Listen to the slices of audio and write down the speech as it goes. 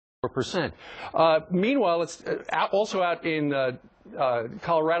4%. Meanwhile, it's also out in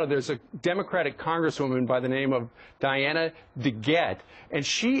Colorado. There's a Democratic congresswoman by the name of Diana DeGette, and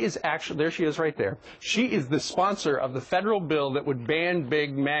she is actually, there she is right there. She is the sponsor of the federal bill that would ban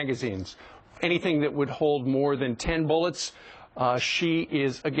big magazines. Anything that would hold more than 10 bullets, she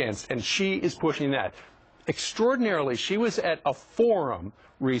is against, and she is pushing that. Extraordinarily, she was at a forum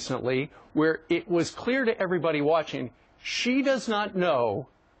recently where it was clear to everybody watching she does not know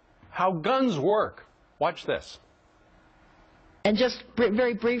how guns work. Watch this. And just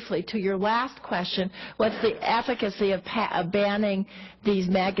very briefly, to your last question, what's the efficacy of banning these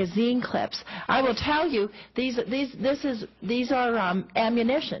magazine clips? I will tell you, these are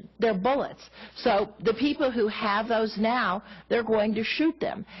ammunition. They're bullets. So the people who have those now, they're going to shoot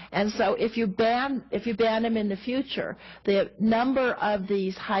them. And so if you ban them in the future, the number of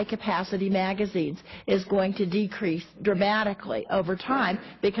these high-capacity magazines is going to decrease dramatically over time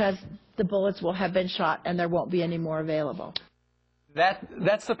because the bullets will have been shot and there won't be any more available.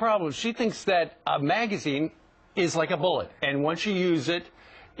 That's the problem. She thinks that a magazine is like a bullet, and once you use it,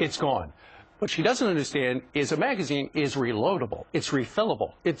 it's gone. What she doesn't understand is a magazine is reloadable. It's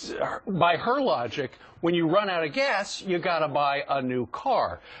refillable. It's, by her logic, when you run out of gas, you got to buy a new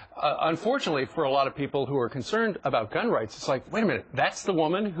car. Unfortunately, for a lot of people who are concerned about gun rights, it's like, wait a minute, that's the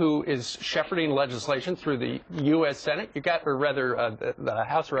woman who is shepherding legislation through the U.S. Senate, or rather the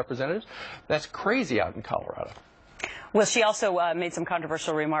House of Representatives. That's crazy out in Colorado. Well, she also made some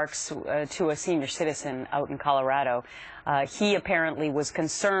controversial remarks to a senior citizen out in Colorado. He apparently was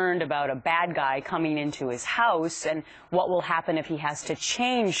concerned about a bad guy coming into his house and what will happen if he has to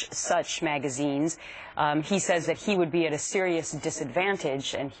change such magazines. He says that he would be at a serious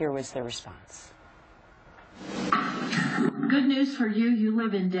disadvantage, and here was the response. Good news for you. You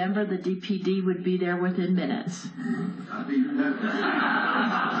live in Denver. The DPD would be there within minutes.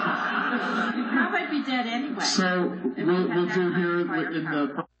 I might be dead anyway. So we'll do here in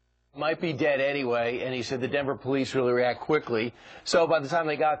the... Might be dead anyway, and he said the Denver police really react quickly. So by the time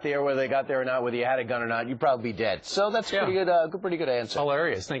they got there, whether they got there or not, whether you had a gun or not, you'd probably be dead. So that's pretty good answer.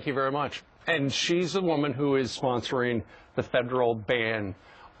 Hilarious. Thank you very much. And she's the woman who is sponsoring the federal ban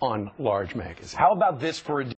on large magazines. How about this for a